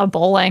course, I love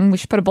bowling. We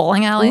should put a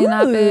bowling alley in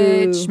that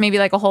bitch. Maybe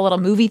like a whole little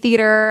movie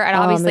theater. I'd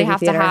obviously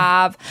have to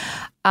have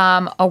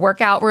a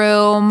workout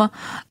room.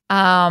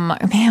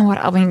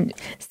 J-Rubs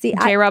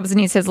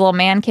needs his little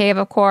man cave,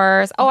 of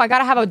course. Oh, I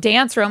gotta have a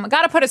dance room. I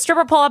gotta put a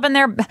stripper pole up in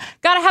there.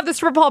 Gotta have the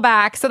stripper pole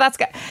back. So that's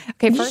good.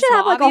 Okay, you should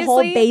have like a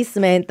whole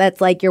basement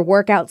that's like your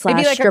workout /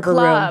 like stripper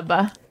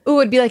room. Ooh,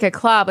 it'd be like a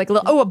club, like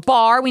a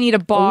bar. We need a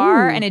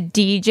bar and a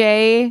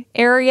DJ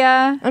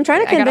area. I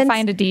gotta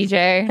find a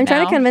DJ. I'm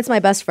trying to convince my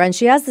best friend.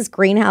 She has this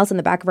greenhouse in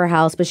the back of her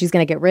house, but she's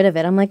gonna get rid of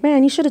it. I'm like,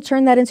 man, you should have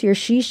turned that into your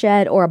she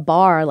shed or a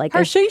bar, like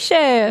her she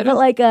shed. But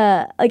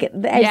I've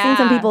seen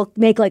some people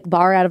make like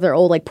bar out of their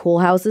old like pool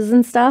houses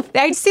and stuff.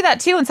 I see that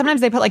too, and sometimes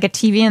they put like a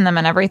TV in them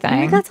and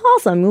everything. Like, that's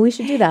awesome. We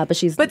should do that. But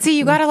see,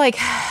 you gotta like,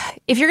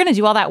 if you're gonna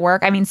do all that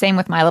work. I mean, same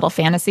with my little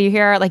fantasy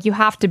here. Like, you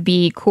have to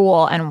be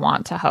cool and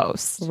want to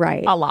host,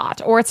 right? A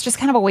lot, or it's just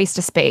kind of a waste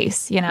of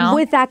space,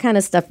 With that kind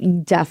of stuff,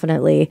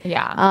 definitely.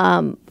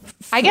 Yeah.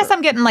 I guess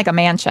I'm getting like a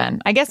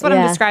mansion. I guess what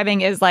I'm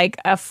describing is like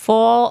a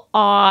full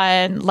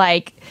on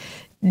like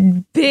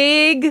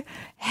big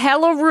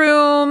hella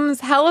rooms,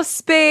 hella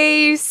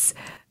space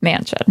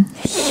mansion.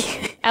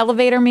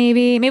 Elevator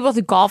maybe we'll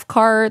do golf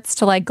carts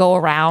to like go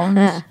around.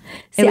 At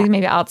least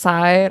maybe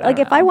outside. Like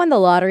if I won the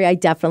lottery, I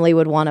definitely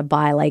would want to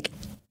buy like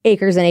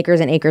acres and acres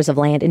and acres of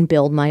land and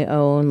build my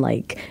own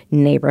like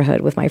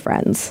neighborhood with my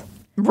friends.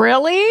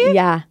 Really?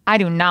 Yeah. I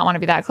do not want to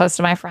be that close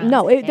to my friends.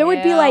 No, there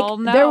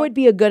would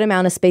be a good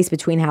amount of space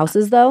between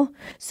houses though.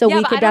 So we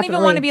could definitely. I don't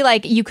even want to be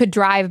like, you could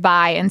drive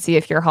by and see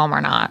if you're home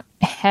or not.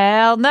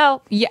 Hell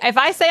no. Yeah, if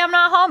I say I'm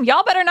not home,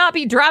 y'all better not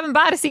be driving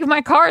by to see if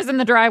my car's in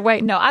the driveway.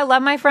 No, I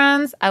love my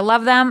friends. I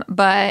love them,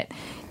 but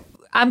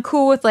I'm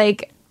cool with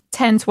like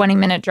 10,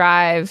 20-minute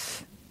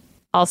drive.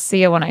 I'll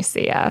see you when I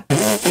see you.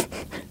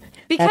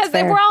 Because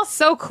we're all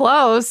so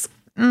close.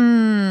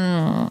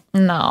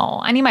 No,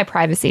 I need my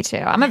privacy too.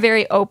 I'm a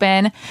very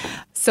open,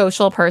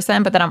 social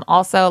person, but then I'm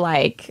also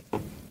like,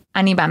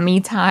 I need my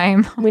me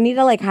time. We need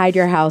to like hide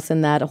your house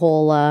in that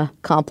whole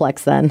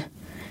complex then.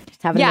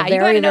 Just have it in the very, you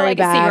gotta know like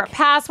back. a secret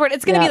password.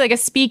 It's gonna be like a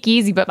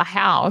speakeasy, but my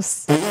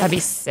house. That'd be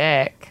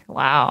sick.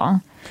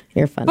 Wow.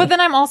 You're funny. But then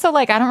I'm also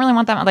like, I don't really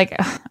want that. Like,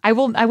 I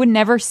would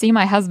never see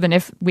my husband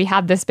if we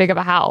had this big of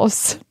a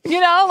house.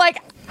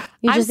 Like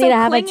you just need to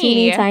have a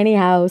teeny tiny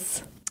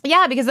house.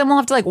 Yeah, because then we'll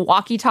have to like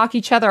walkie-talk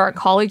each other or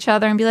call each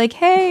other and be like,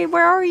 hey,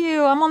 where are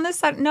you? I'm on this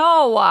side.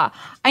 No,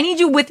 I need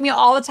you with me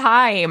all the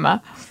time.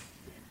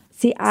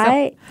 See,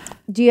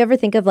 do you ever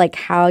think of like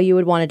how you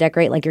would want to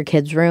decorate like your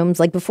kids' rooms?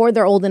 Like before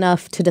they're old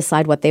enough to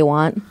decide what they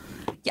want?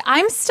 Yeah,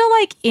 I'm still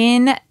like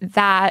in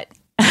that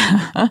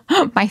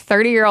my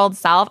 30-year-old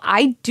self.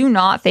 I do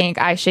not think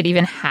I should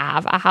even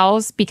have a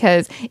house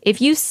because if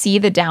you see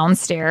the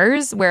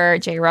downstairs where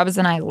J-Rubs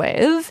and I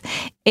live,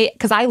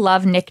 because I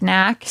love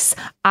knickknacks,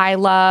 I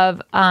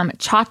love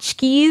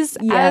tchotchkes,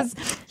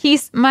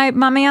 as my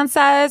man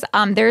says.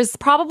 There's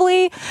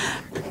probably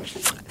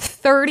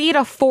 30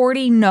 to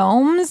 40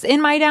 gnomes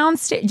in my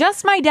downstairs,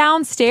 just my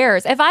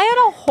downstairs. If I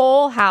had a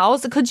whole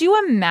house, could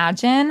you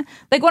imagine?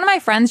 Like one of my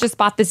friends just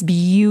bought this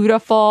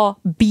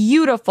beautiful,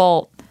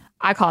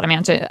 I call it a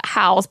mansion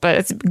house, but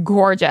it's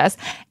gorgeous.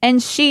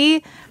 And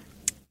she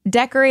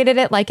decorated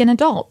it like an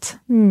adult.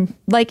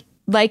 Like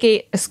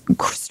a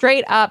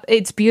straight up,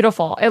 it's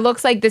beautiful. It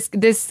looks like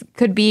this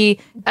could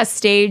be a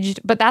staged,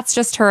 but that's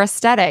just her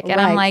aesthetic.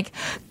 And I'm like,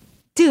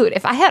 dude,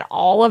 if I had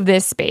all of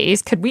this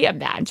space, could we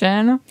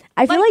imagine?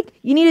 I feel like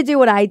you need to do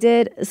what I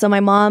did. So my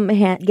mom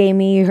gave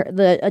me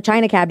a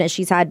china cabinet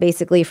she's had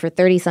basically for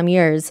 30 some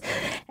years.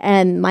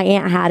 And my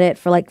aunt had it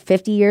for like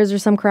 50 years or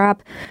some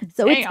crap.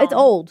 So it's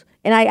old.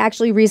 And I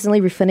actually recently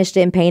refinished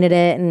it and painted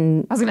it.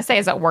 And I was going to say,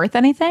 is it worth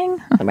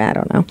anything? I mean, I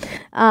don't know.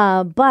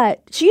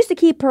 But she used to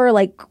keep her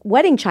like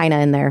wedding china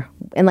in there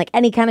and like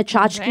any kind of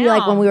tchotchke,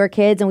 like when we were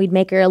kids and we'd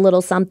make her a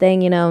little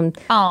something, and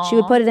she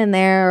would put it in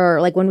there.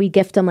 Or like when we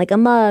gift them like a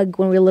mug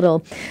when we were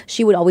little,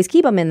 she would always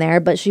keep them in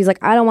there. But she's like,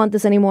 I don't want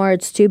this anymore.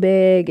 It's too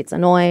big. It's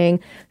annoying.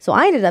 So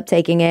I ended up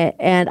taking it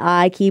and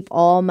I keep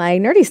all my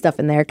nerdy stuff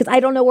in there because I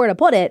don't know where to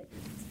put it.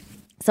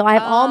 So I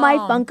have all my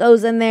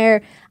Funkos in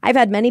there. I've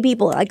had many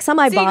people, like some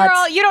I bought.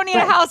 Girl, you don't need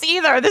a house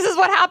either. This is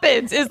what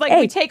happens. Is like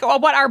we take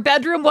what our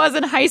bedroom was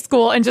in high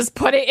school and just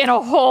put it in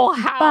a whole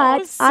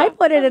house. But I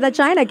put it in a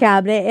china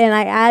cabinet and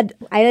I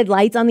added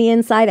lights on the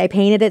inside. I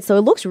painted it so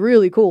it looks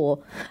really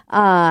cool. So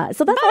that's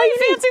not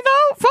fancy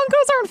though.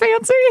 Funkos aren't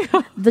fancy.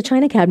 The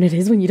china cabinet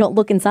is when you don't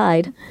look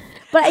inside.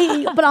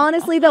 But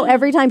honestly, though,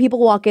 every time people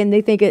walk in,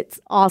 they think it's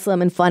awesome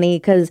and funny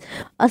because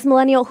us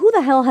millennial, who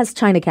the hell has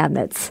china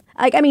cabinets?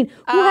 Like, I mean,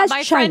 who has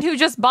my friend who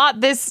just bought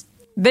this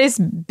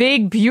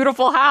big,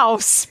 beautiful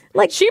house.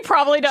 Like she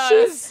probably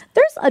does.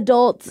 There's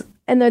adults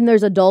and then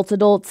there's adults.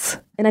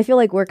 And I feel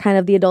like we're kind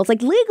of the adults.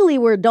 Like legally,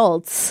 we're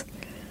adults.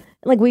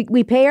 Like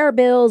we pay our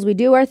bills. We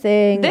do our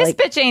thing. This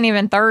bitch ain't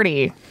even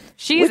 30.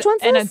 She's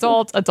an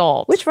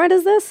adult. Which friend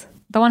is this?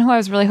 The one who I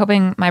was really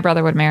hoping my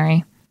brother would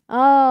marry.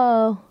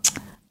 Oh.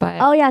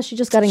 But oh, yeah, she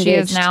just got engaged. She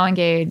is now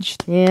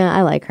engaged. Yeah,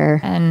 I like her.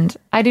 And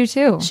I do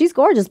too. She's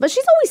gorgeous, but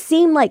she's always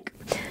seemed like...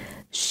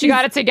 She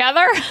got it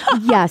together?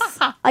 Yes.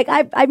 Like,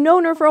 I've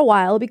known her for a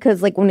while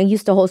because, like, when I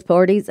used to host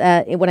parties,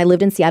 when I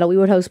lived in Seattle, we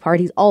would host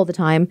parties all the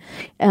time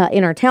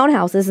in our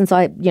townhouses. And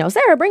so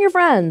Sarah, bring your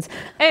friends.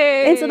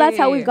 Hey. And so that's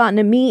how we've gotten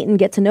to meet and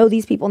get to know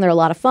these people, and they're a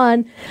lot of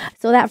fun.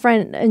 So that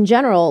friend, in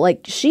general, like,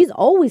 she's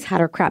always had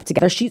her crap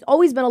together. She's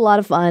always been a lot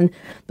of fun,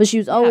 but she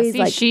was always,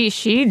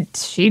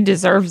 she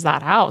deserves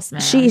that house, man.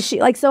 She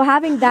like, so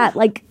having that,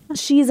 like,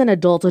 she's an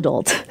adult.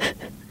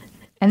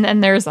 And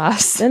then there's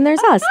us. But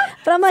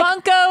I'm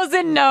like, Funkos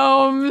and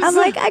gnomes. I'm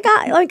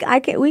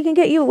like, we can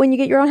get you, when you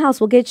get your own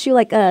house, we'll get you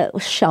like a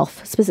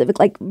shelf specific,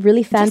 like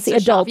really fancy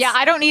adults. Yeah,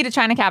 I don't need a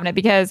china cabinet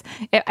because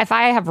if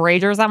I have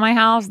ragers at my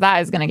house,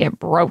 that is going to get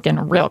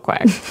broken real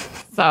quick.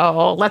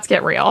 So let's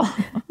get real.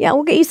 Yeah,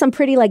 we'll get you some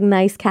pretty like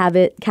nice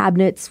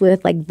cabinets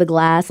with like the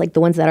glass, like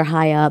the ones that are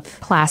high up.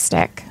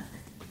 Plastic.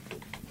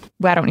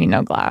 I don't need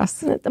no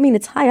glass. I mean,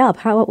 it's high up.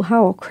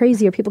 How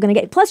crazy are people going to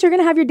get? Plus, you're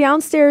going to have your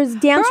downstairs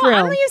dance room.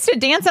 I'm used to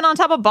dancing on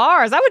top of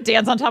bars. I would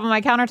dance on top of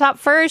my countertop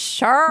for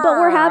sure.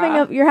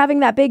 But you're having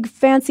that big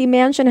fancy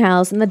mansion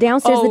house, and the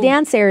downstairs the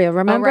dance area.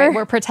 Remember? Oh, right.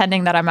 We're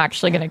pretending that I'm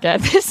actually going to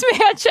get this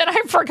mansion.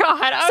 I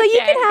forgot. Okay. So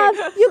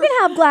you can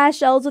have glass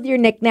shelves with your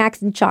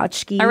knickknacks and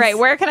tchotchkes. All right.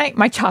 Where can I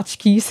my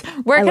tchotchkes?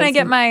 Where can I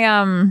get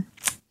my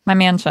my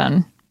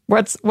mansion?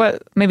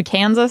 Maybe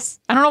Kansas?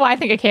 I don't know why I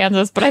think of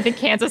Kansas, but I think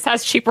Kansas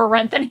has cheaper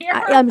rent than here.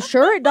 I'm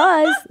sure it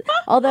does.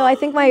 Although I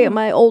think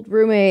my old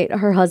roommate,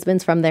 her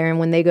husband's from there, and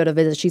when they go to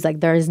visit, she's like,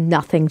 there is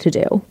nothing to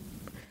do.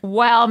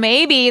 Well,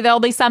 maybe there'll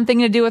be something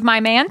to do with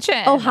my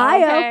mansion.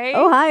 Ohio,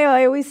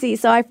 I always see.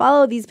 So I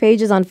follow these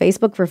pages on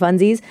Facebook for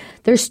funsies.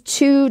 There's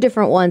two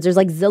different ones. There's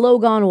like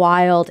Zillow Gone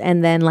Wild,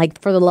 and then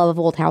like For the Love of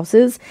Old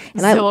Houses.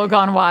 And Zillow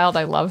Gone Wild,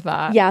 I love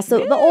that. Yeah,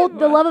 so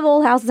the Love of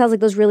Old Houses has like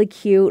those really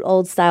cute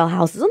old style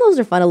houses, and those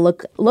are fun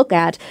to look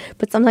at.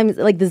 But sometimes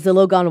like the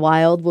Zillow Gone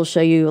Wild will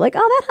show you like,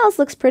 oh, that house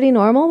looks pretty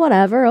normal,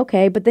 whatever,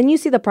 okay. But then you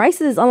see the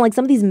prices on like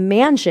some of these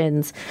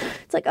mansions.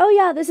 It's like, oh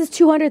yeah, this is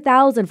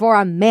 $200,000 for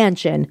a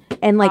mansion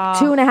and like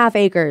 2.5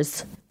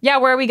 acres. Yeah,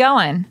 where are we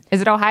going?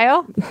 Is it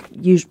Ohio?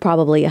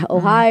 Probably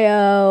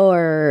Ohio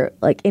or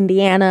like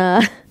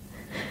Indiana,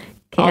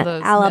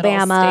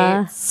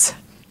 Alabama.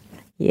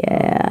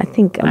 Yeah, I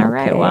think I'm all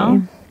right. Okay.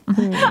 Well,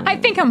 I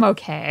think I'm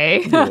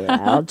okay. Yeah,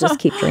 I'll just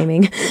keep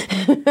dreaming.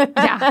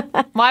 Yeah.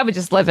 Well, I would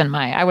just live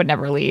I would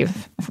never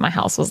leave if my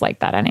house was like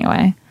that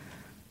anyway.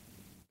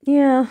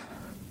 Yeah.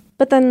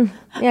 But then,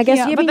 I guess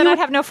I'd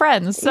have no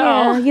friends. So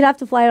yeah, you'd have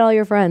to fly to all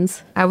your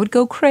friends. I would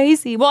go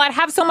crazy. Well, I'd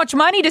have so much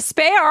money to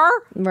spare,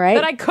 right?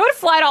 That I could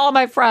fly to all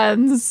my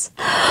friends.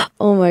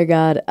 Oh my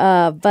God!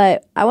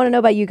 But I want to know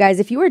about you guys.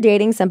 If you were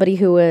dating somebody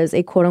who was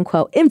a quote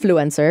unquote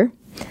influencer,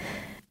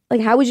 like,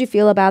 how would you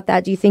feel about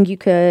that? Do you think you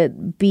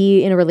could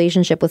be in a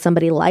relationship with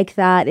somebody like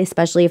that,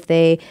 especially if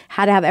they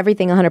had to have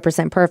everything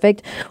 100%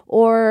 perfect?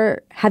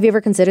 Or have you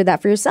ever considered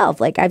that for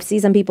yourself? Like, I've seen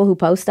some people who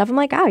post stuff. I'm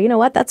like, you know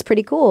what? That's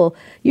pretty cool.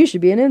 You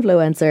should be an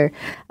influencer.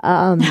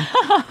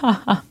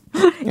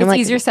 It's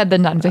easier said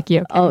than done, Vicky.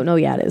 Okay. Oh, no,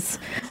 yeah, it is.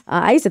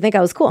 I used to think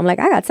I was cool. I'm like,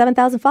 I got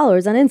 7,000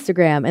 followers on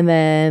Instagram. And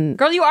then...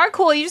 Girl, you are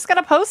cool. You just got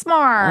to post more.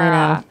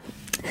 I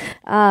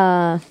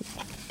know.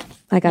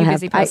 I gotta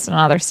busy posting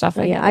other stuff.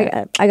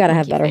 I gotta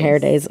have better hair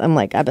days. I'm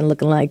like, I've been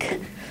looking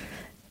like.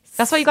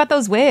 That's why you got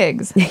those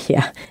wigs.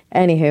 Yeah.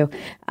 Anywho,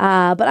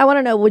 but I want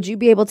to know: would you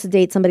be able to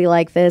date somebody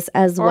like this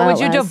or would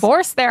you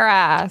divorce their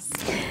ass?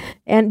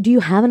 And do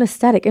you have an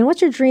aesthetic? And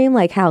what's your dream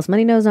like house?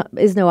 Money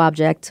is no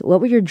object. What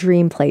would your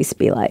dream place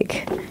be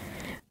like?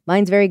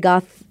 Mine's very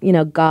goth,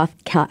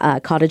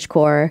 cottage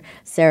core.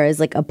 Sarah's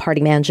like a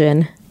party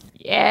mansion.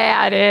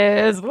 Yeah, it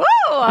is. Woo!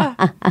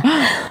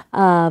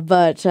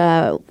 But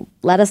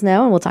let us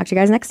know, and we'll talk to you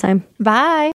guys next time. Bye.